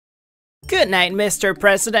Good night, Mr.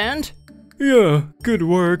 President. Yeah, good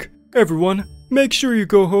work. Everyone, make sure you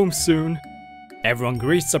go home soon. Everyone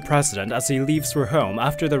greets the president as he leaves for home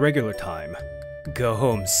after the regular time. Go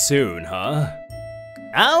home soon, huh?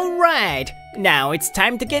 Alright, now it's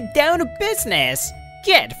time to get down to business.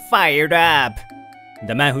 Get fired up.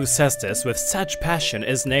 The man who says this with such passion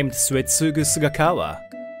is named Suetsugu Sugakawa.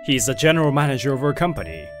 He's the general manager of our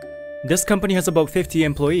company. This company has about 50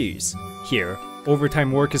 employees. Here,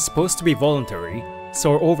 overtime work is supposed to be voluntary,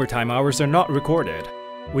 so our overtime hours are not recorded.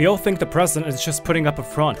 We all think the president is just putting up a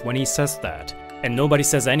front when he says that, and nobody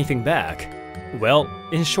says anything back. Well,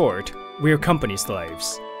 in short, we're company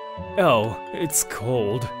slaves. Oh, it's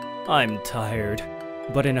cold. I'm tired.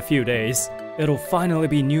 But in a few days, it'll finally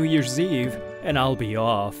be New Year's Eve, and I'll be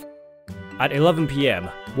off. At 11 PM,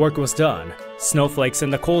 work was done. Snowflakes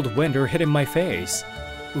and the cold wind are hitting my face.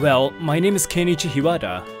 Well, my name is Kenichi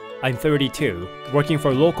Hiwata. I'm 32, working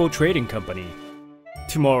for a local trading company.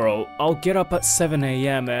 Tomorrow, I'll get up at 7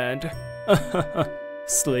 AM and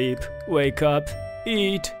sleep, wake up,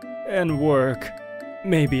 eat, and work.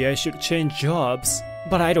 Maybe I should change jobs,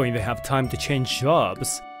 but I don't even have time to change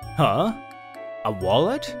jobs. Huh? A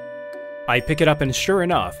wallet? I pick it up and sure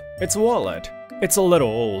enough, it's a wallet. It's a little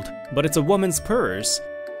old, but it's a woman's purse.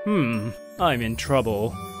 I'm in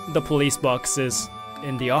trouble. The police box is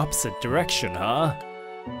in the opposite direction, huh?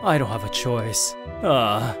 I don't have a choice.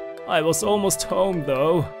 I was almost home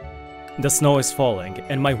though. The snow is falling,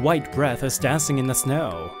 and my white breath is dancing in the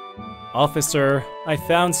snow. Officer, I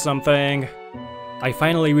found something. I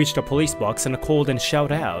finally reach the police box in the cold and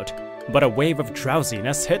shout out, but a wave of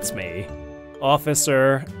drowsiness hits me.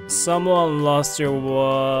 Officer, someone lost your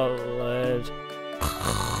wallet.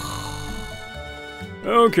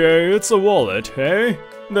 Okay, it's a wallet, hey?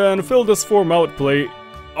 Then fill this form out, please.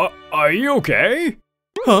 Are you okay?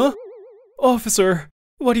 Huh? Officer,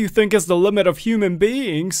 what do you think is the limit of human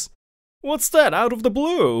beings? What's that out of the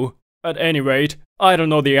blue? At any rate, I don't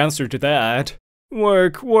know the answer to that.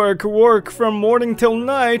 Work, work, work from morning till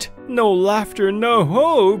night. No laughter, no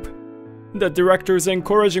hope. The director's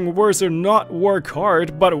encouraging words are not work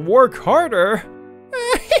hard, but work harder.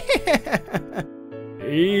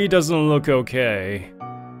 He doesn't look okay.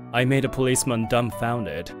 I made a policeman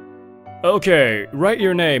dumbfounded. Okay, write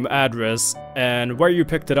your name, address, and where you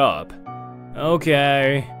picked it up.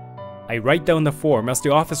 Okay. I write down the form as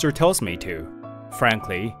the officer tells me to.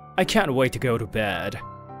 Frankly, I can't wait to go to bed.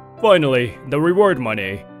 Finally, the reward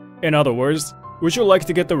money. In other words, would you like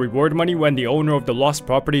to get the reward money when the owner of the lost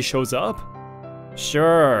property shows up?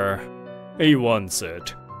 Sure. He wants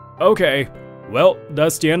it. Okay, well,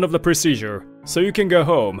 that's the end of the procedure, so you can go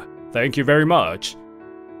home. Thank you very much.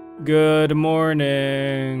 Good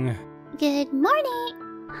morning. Good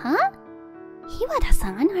morning. Huh?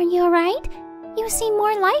 Hiwata-san, are you alright? You seem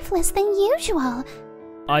more lifeless than usual.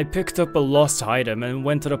 I picked up a lost item and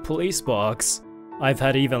went to the police box. I've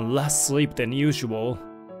had even less sleep than usual.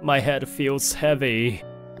 My head feels heavy.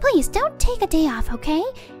 Please don't take a day off, okay?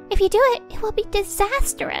 If you do it, it will be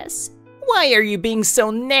disastrous. Why are you being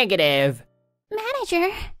so negative?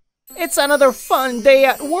 Manager. It's another fun day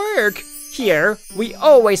at work. Here, we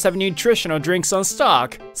always have nutritional drinks on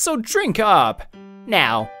stock, so drink up.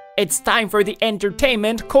 Now, it's time for the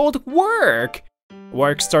entertainment called work.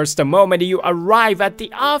 Work starts the moment you arrive at the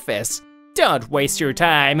office. Don't waste your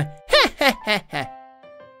time.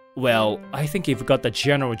 Well, I think you've got the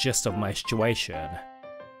general gist of my situation.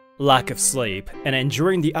 Lack of sleep, and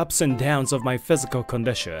enduring the ups and downs of my physical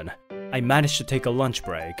condition, I managed to take a lunch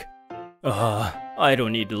break. I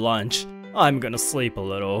don't need lunch. I'm gonna sleep a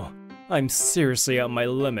little. I'm seriously at my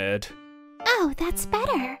limit. Oh, that's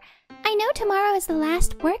better. I know tomorrow is the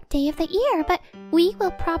last work day of the year, but we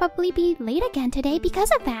will probably be late again today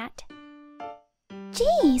because of that.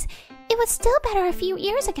 Geez, it was still better a few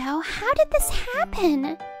years ago. How did this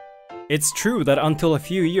happen? It's true that until a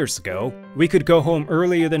few years ago, we could go home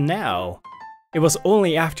earlier than now. It was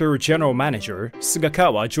only after our general manager,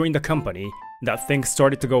 Sugakawa, joined the company that things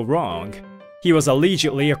started to go wrong. He was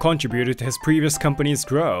allegedly a contributor to his previous company's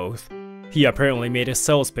growth. He apparently made a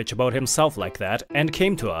sales pitch about himself like that and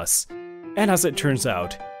came to us. And as it turns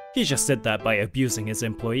out, he just did that by abusing his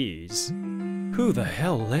employees. Who the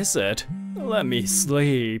hell is it? Let me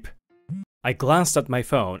sleep. I glanced at my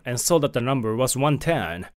phone and saw that the number was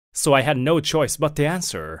 110, so I had no choice but to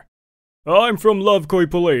answer. I'm from Lovekoi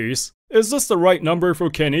Police. Is this the right number for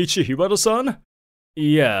Kenichi Hiwata-san?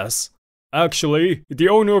 Yes. Actually, the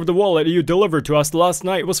owner of the wallet you delivered to us last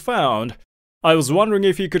night was found. I was wondering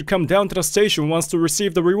if you could come down to the station once to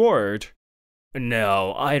receive the reward.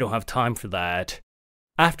 No, I don't have time for that.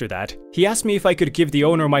 After that, he asked me if I could give the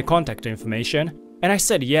owner my contact information, and I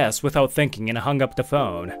said yes without thinking and hung up the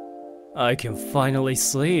phone. I can finally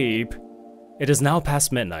sleep. It is now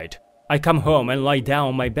past midnight. I come home and lie down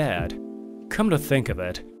on my bed. Come to think of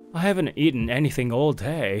it, I haven't eaten anything all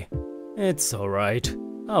day. It's alright,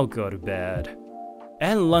 I'll go to bed.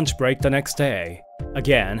 And lunch break the next day.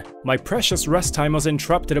 Again, my precious rest time was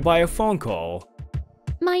interrupted by a phone call.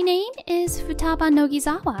 My name is Futaba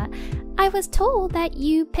Nogizawa. I was told that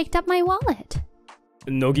you picked up my wallet.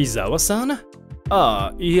 Nogizawa-san?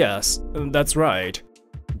 Ah, yes, that's right.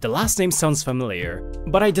 The last name sounds familiar,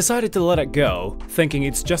 but I decided to let it go, thinking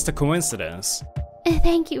it's just a coincidence.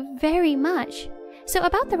 Thank you very much. So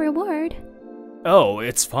about the reward. Oh,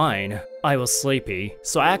 it's fine. I was sleepy,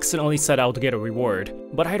 so I accidentally set out to get a reward,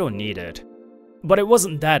 but I don't need it. But it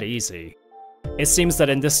wasn't that easy. It seems that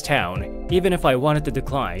in this town, even if I wanted to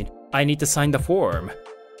decline, I need to sign the form.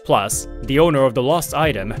 Plus, the owner of the lost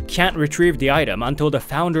item can't retrieve the item until the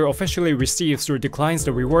founder officially receives or declines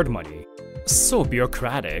the reward money. So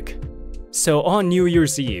bureaucratic. So on New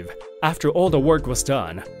Year's Eve, after all the work was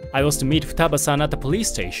done, I was to meet Futaba-san at the police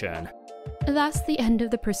station. That's the end of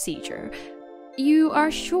the procedure. You are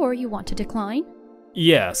sure you want to decline?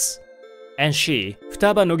 Yes. And she,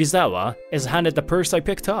 Futaba Nogizawa, is handed the purse I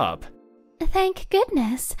picked up. Thank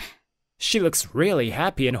goodness. She looks really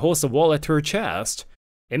happy and holds the wallet to her chest.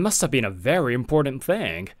 It must have been a very important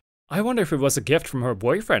thing. I wonder if it was a gift from her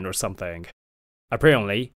boyfriend or something.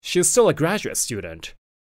 Apparently, she's still a graduate student.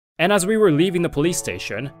 And as we were leaving the police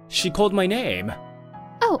station, she called my name.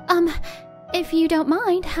 Oh, if you don't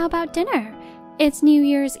mind, how about dinner? It's New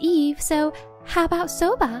Year's Eve, so how about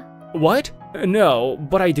soba? What? No,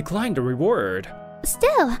 but I declined the reward.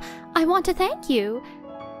 Still, I want to thank you.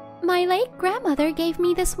 My late grandmother gave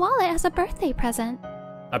me this wallet as a birthday present.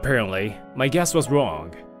 Apparently, my guess was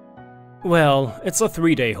wrong. Well, it's a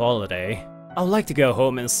 3-day holiday. I'd like to go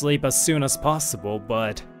home and sleep as soon as possible,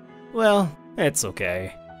 but... well, it's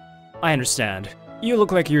okay. I understand. You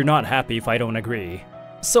look like you're not happy if I don't agree.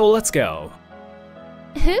 So let's go.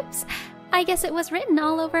 Oops, I guess it was written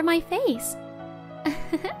all over my face.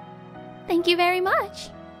 Thank you very much.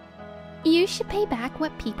 You should pay back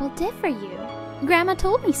what people did for you. Grandma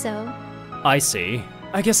told me so. I see.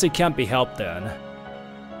 I guess it can't be helped then.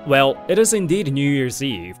 Well, it is indeed New Year's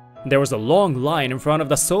Eve. There was a long line in front of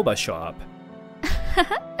the soba shop.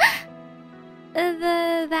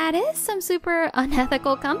 That is some super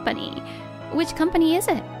unethical company. Which company is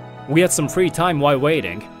it? We had some free time while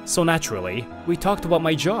waiting, so naturally, we talked about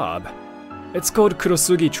my job. It's called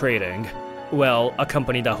Kurosugi Trading. Well, a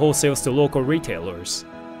company that wholesales to local retailers.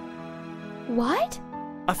 What?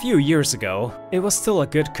 A few years ago, it was still a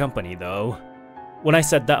good company though. When I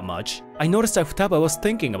said that much, I noticed that Futaba was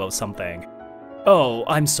thinking about something. Oh,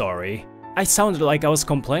 I'm sorry. I sounded like I was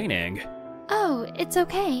complaining. Oh, it's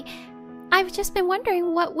okay. I've just been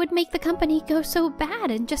wondering what would make the company go so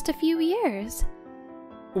bad in just a few years.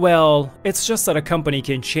 Well, it's just that a company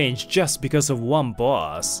can change just because of one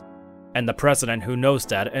boss. And the president who knows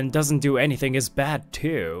that and doesn't do anything is bad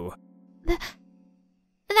too.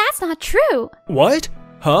 That's not true! What?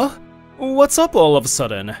 Huh? What's up all of a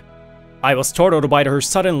sudden? I was startled by her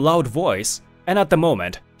sudden loud voice, and at the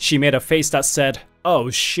moment, she made a face that said, "Oh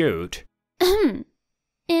shoot."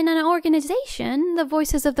 In an organization, the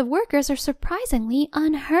voices of the workers are surprisingly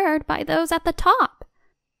unheard by those at the top.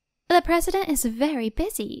 The president is very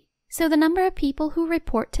busy, so the number of people who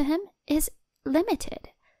report to him is limited.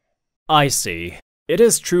 I see. It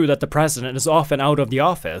is true that the president is often out of the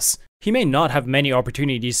office. He may not have many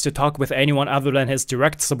opportunities to talk with anyone other than his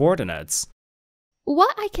direct subordinates.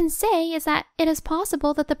 What I can say is that it is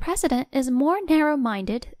possible that the president is more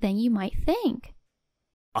narrow-minded than you might think.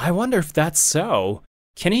 I wonder if that's so.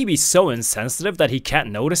 Can he be so insensitive that he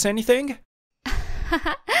can't notice anything?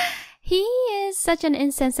 He is such an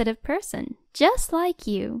insensitive person, just like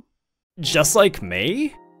you. Just like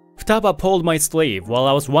me? Futaba pulled my sleeve while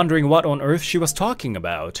I was wondering what on earth she was talking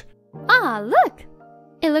about. Ah, look!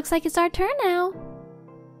 It looks like it's our turn now.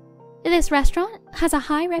 This restaurant has a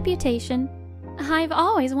high reputation. I've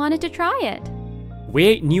always wanted to try it. We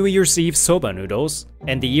ate New Year's Eve soba noodles,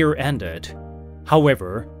 and the year ended.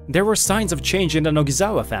 However, there were signs of change in the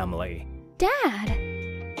Nogizawa family. Dad!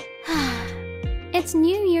 It's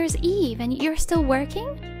New Year's Eve and you're still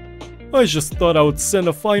working? I just thought I would send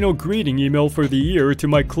a final greeting email for the year to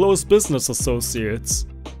my close business associates.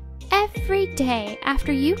 Every day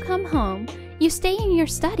after you come home, you stay in your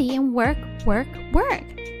study and work, work, work.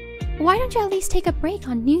 Why don't you at least take a break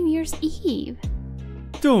on New Year's Eve?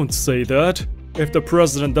 Don't say that. If the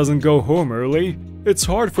president doesn't go home early, it's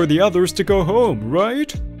hard for the others to go home,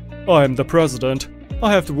 right? I'm the president.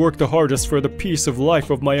 I have to work the hardest for the peace of life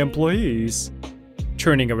of my employees.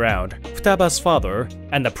 Turning around, Futaba's father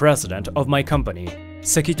and the president of my company,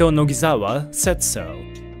 Sekito Nogizawa, said so.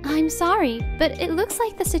 I'm sorry, but it looks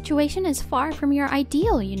like the situation is far from your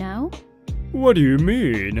ideal, you know? What do you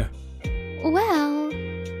mean? Well...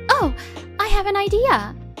 Oh, I have an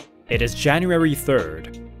idea! It is January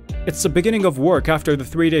 3rd. It's the beginning of work after the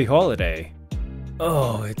 3-day holiday.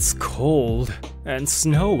 Oh, it's cold and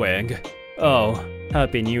snowing. Oh,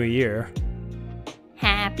 Happy New Year.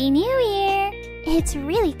 Happy New Year! It's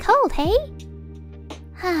really cold, hey?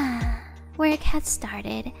 Work has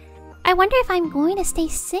started. I wonder if I'm going to stay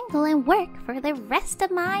single and work for the rest of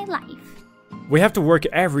my life. We have to work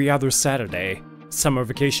every other Saturday. Summer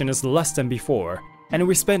vacation is less than before, and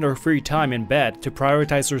we spend our free time in bed to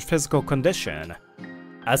prioritize our physical condition.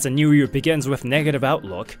 As the new year begins with negative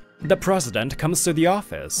outlook, the president comes to the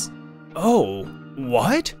office. Oh,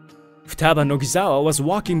 what? Futaba Nogizawa was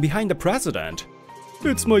walking behind the president.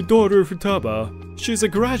 It's my daughter Futaba. She's a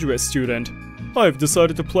graduate student. I've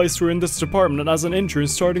decided to place her in this department as an intern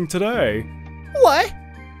starting today. What?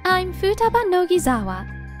 I'm Futaba Nogizawa.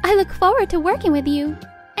 I look forward to working with you.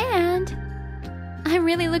 And I'm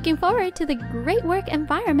really looking forward to the great work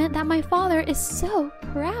environment that my father is so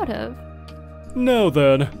proud of. Now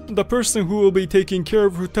then, the person who will be taking care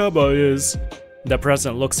of Futaba is... The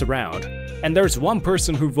president looks around, and there's one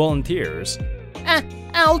person who volunteers.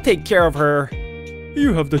 I'll take care of her.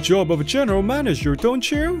 You have the job of a general manager, don't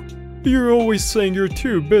you? You're always saying you're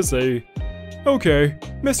too busy. Okay,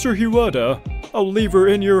 Mr. Hiwada, I'll leave her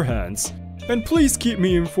in your hands. And please keep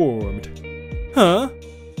me informed. Huh?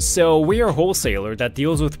 So we are a wholesaler that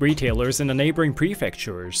deals with retailers in the neighboring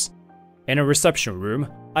prefectures. In a reception room,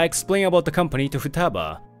 I explain about the company to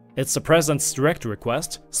Futaba. It's the president's direct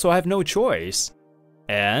request, so I have no choice.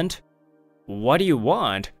 And? What do you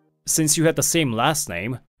want? Since you had the same last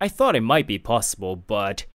name, I thought it might be possible,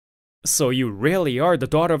 but... So you really are the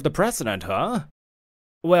daughter of the president, huh?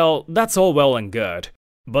 Well, that's all well and good.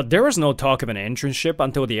 But there was no talk of an internship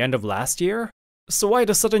until the end of last year. So why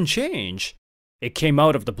the sudden change? It came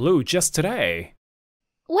out of the blue just today.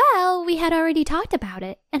 Well, we had already talked about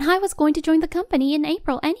it, and I was going to join the company in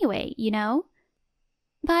April anyway, you know?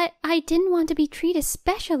 But I didn't want to be treated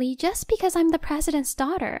specially just because I'm the president's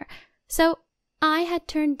daughter, so I had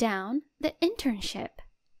turned down the internship.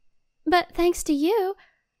 But thanks to you,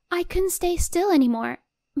 I couldn't stay still anymore.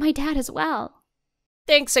 My dad as well.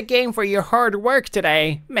 Thanks again for your hard work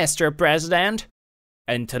today, Mr. President.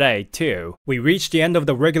 And today, too, we reached the end of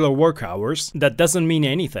the regular work hours. That doesn't mean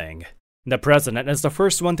anything. The president is the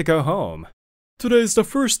first one to go home. Today's the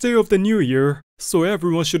first day of the new year, so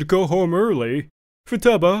everyone should go home early.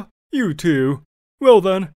 Futaba, you too. Well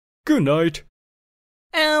then, good night.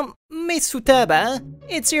 Miss Futaba,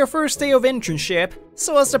 it's your first day of internship,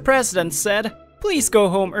 so as the president said, please go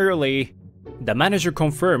home early. The manager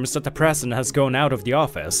confirms that the president has gone out of the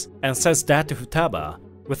office and says that to Futaba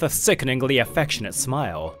with a sickeningly affectionate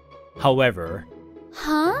smile. However...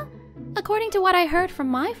 Huh? According to what I heard from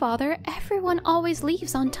my father, everyone always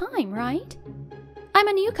leaves on time, right? I'm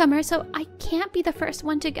a newcomer, so I can't be the first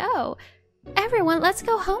one to go. Everyone, let's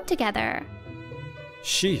go home together.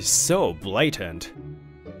 She's so blatant.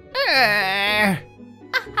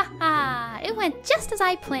 It went just as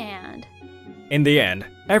I planned. In the end,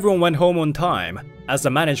 everyone went home on time, as the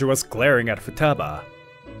manager was glaring at Futaba.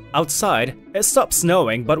 Outside, it stopped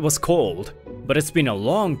snowing but was cold, but it's been a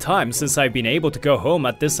long time since I've been able to go home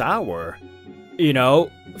at this hour. You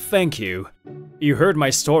know, thank you. You heard my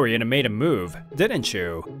story and made a move, didn't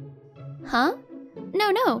you? Huh?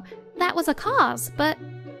 No, that was a cause, but...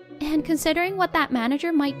 And considering what that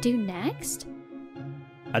manager might do next?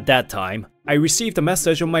 At that time, I received a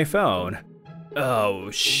message on my phone. Oh,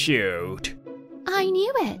 shoot. I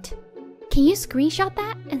knew it. Can you screenshot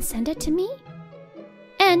that and send it to me?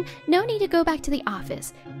 And no need to go back to the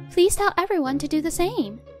office. Please tell everyone to do the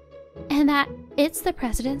same. And that it's the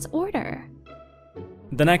president's order.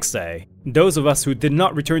 The next day, those of us who did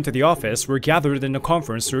not return to the office were gathered in the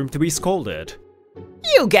conference room to be scolded.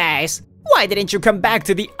 You guys, why didn't you come back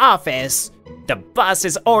to the office? The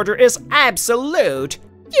boss's order is absolute.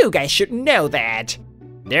 You guys should know that.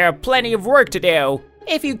 There are plenty of work to do.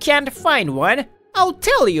 If you can't find one, I'll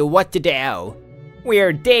tell you what to do. We're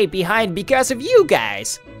a day behind because of you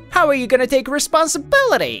guys. How are you gonna take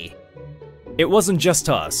responsibility? It wasn't just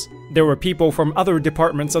us. There were people from other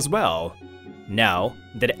departments as well. Now,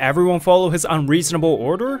 did everyone follow his unreasonable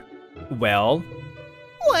order? Well...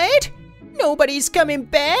 What? Nobody's coming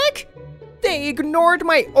back? They ignored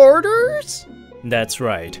my orders? That's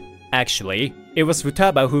right. Actually, it was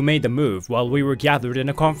Futaba who made the move while we were gathered in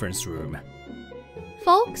a conference room.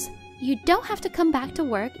 Folks, you don't have to come back to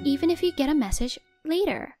work even if you get a message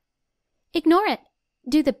later. Ignore it.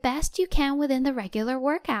 Do the best you can within the regular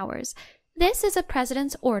work hours. This is a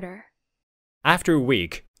president's order. After a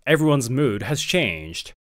week, everyone's mood has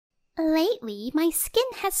changed. Lately, my skin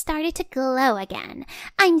has started to glow again.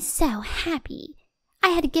 I'm so happy. I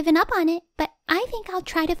had given up on it, but I think I'll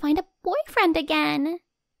try to find a boyfriend again.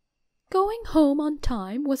 Going home on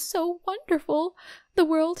time was so wonderful. The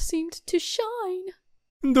world seemed to shine.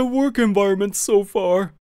 The work environment so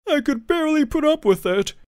far, I could barely put up with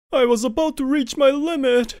it. I was about to reach my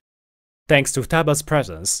limit. Thanks to Futaba's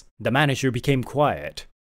presence, the manager became quiet.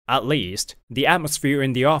 At least, the atmosphere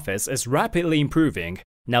in the office is rapidly improving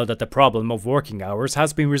now that the problem of working hours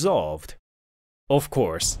has been resolved. Of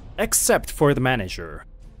course, except for the manager.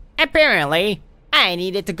 Apparently, I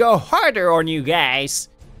needed to go harder on you guys.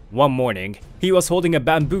 One morning, he was holding a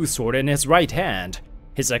bamboo sword in his right hand.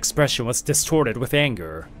 His expression was distorted with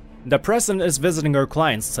anger. The president is visiting our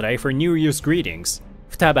clients today for New Year's greetings.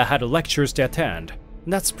 Futaba had lectures to attend.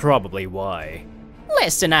 That's probably why.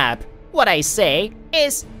 Listen up. What I say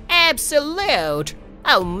is absolute.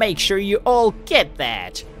 I'll make sure you all get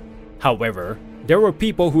that. However, there were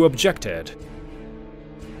people who objected.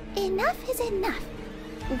 Enough is enough.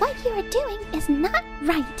 What you are doing is not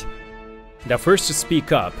right. The first to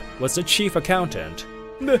speak up was the chief accountant.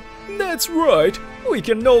 That's right. We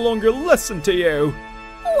can no longer listen to you.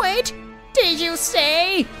 What did you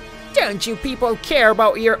say? Don't you people care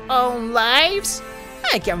about your own lives?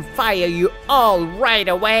 I can fire you all right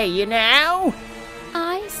away, you know?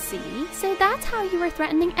 I see. So that's how you were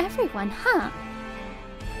threatening everyone, huh?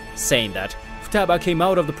 Saying that, Futaba came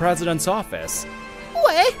out of the president's office.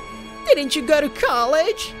 What? Didn't you go to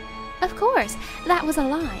college? Of course, that was a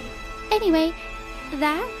lie. Anyway,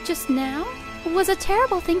 that just now was a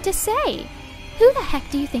terrible thing to say. Who the heck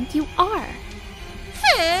do you think you are?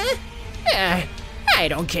 Huh? I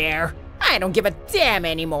don't care. I don't give a damn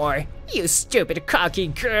anymore. You stupid cocky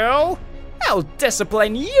girl. I'll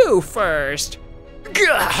discipline you first.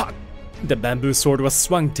 Gah! The bamboo sword was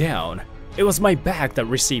swung down. It was my back that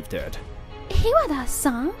received it.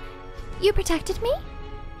 Hiwada-san, you protected me?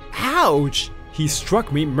 Ouch! He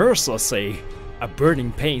struck me mercilessly. A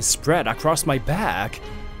burning pain spread across my back.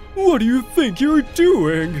 What do you think you're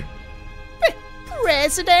doing?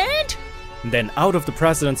 President? Then out of the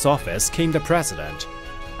president's office came the president.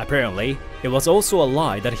 Apparently, it was also a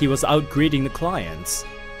lie that he was out greeting the clients.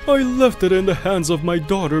 I left it in the hands of my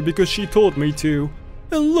daughter because she told me to.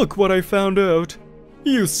 And look what I found out.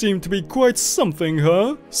 You seem to be quite something,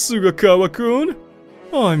 huh, Sugakawa-kun?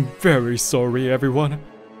 I'm very sorry, everyone.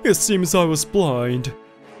 It seems I was blind.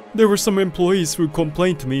 There were some employees who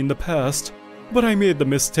complained to me in the past, but I made the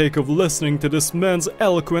mistake of listening to this man's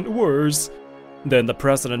eloquent words. Then the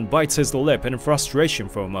president bites his lip in frustration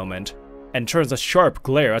for a moment, and turns a sharp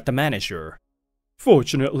glare at the manager.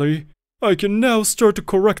 Fortunately, I can now start to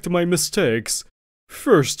correct my mistakes.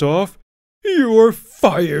 First off, you are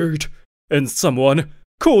fired! And someone,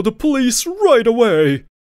 call the police right away!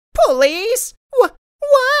 Police?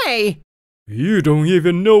 Why? You don't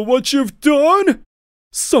even know what you've done?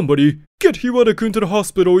 Somebody, get Hiwada-kun to the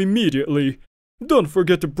hospital immediately. Don't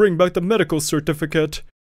forget to bring back the medical certificate.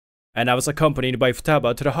 And I was accompanied by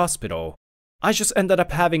Futaba to the hospital. I just ended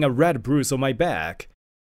up having a red bruise on my back.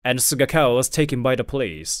 And Sugakawa was taken by the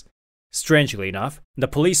police. Strangely enough, the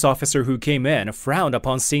police officer who came in frowned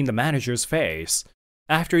upon seeing the manager's face.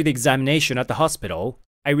 After the examination at the hospital,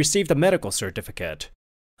 I received a medical certificate.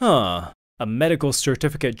 Huh, a medical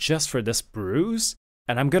certificate just for this bruise?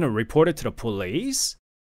 And I'm gonna report it to the police?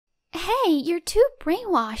 Hey, you're too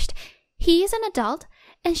brainwashed. He is an adult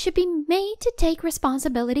and should be made to take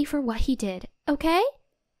responsibility for what he did, okay?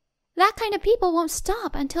 That kind of people won't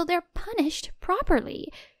stop until they're punished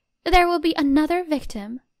properly. There will be another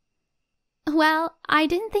victim. Well, I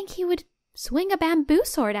didn't think he would swing a bamboo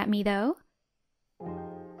sword at me, though.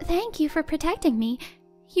 Thank you for protecting me.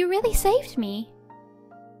 You really saved me.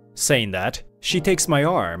 Saying that, she takes my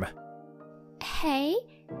arm. Hey,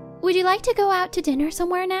 would you like to go out to dinner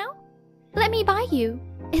somewhere now? Let me buy you.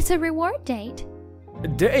 It's a reward date.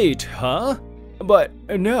 Date, huh? But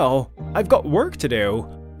no, I've got work to do.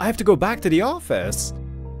 I have to go back to the office.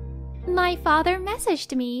 My father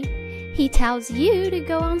messaged me. He tells you to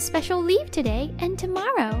go on special leave today and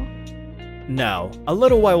tomorrow. Now, a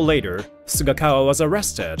little while later, Sugakawa was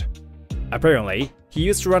arrested. Apparently, he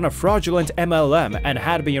used to run a fraudulent MLM and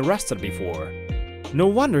had been arrested before. No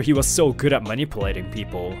wonder he was so good at manipulating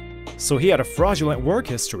people. So he had a fraudulent work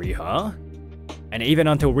history, huh? And even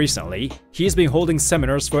until recently, he's been holding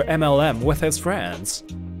seminars for MLM with his friends.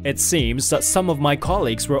 It seems that some of my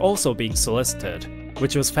colleagues were also being solicited,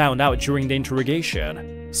 which was found out during the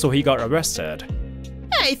interrogation, so he got arrested.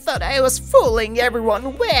 I thought I was fooling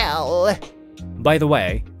everyone well. By the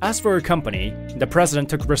way, as for her company, the president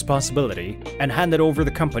took responsibility and handed over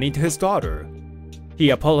the company to his daughter.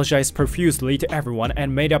 He apologized profusely to everyone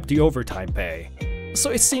and made up the overtime pay.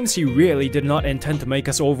 So it seems he really did not intend to make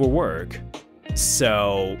us overwork.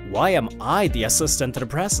 So why am I the assistant to the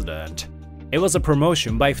president? It was a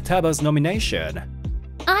promotion by Futaba's nomination.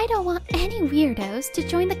 I don't want any weirdos to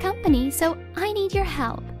join the company, so I need your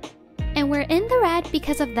help. And we're in the red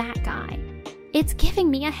because of that guy. It's giving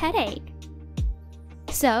me a headache.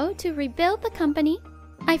 So, to rebuild the company,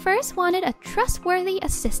 I first wanted a trustworthy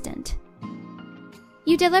assistant.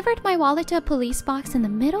 You delivered my wallet to a police box in the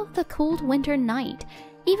middle of the cold winter night,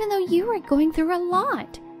 even though you were going through a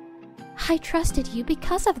lot. I trusted you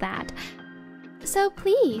because of that. So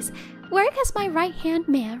please, work as my right-hand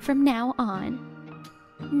man from now on.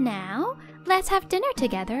 Now, let's have dinner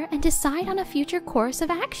together and decide on a future course of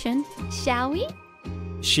action, shall we?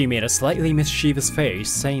 She made a slightly mischievous face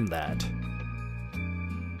saying that.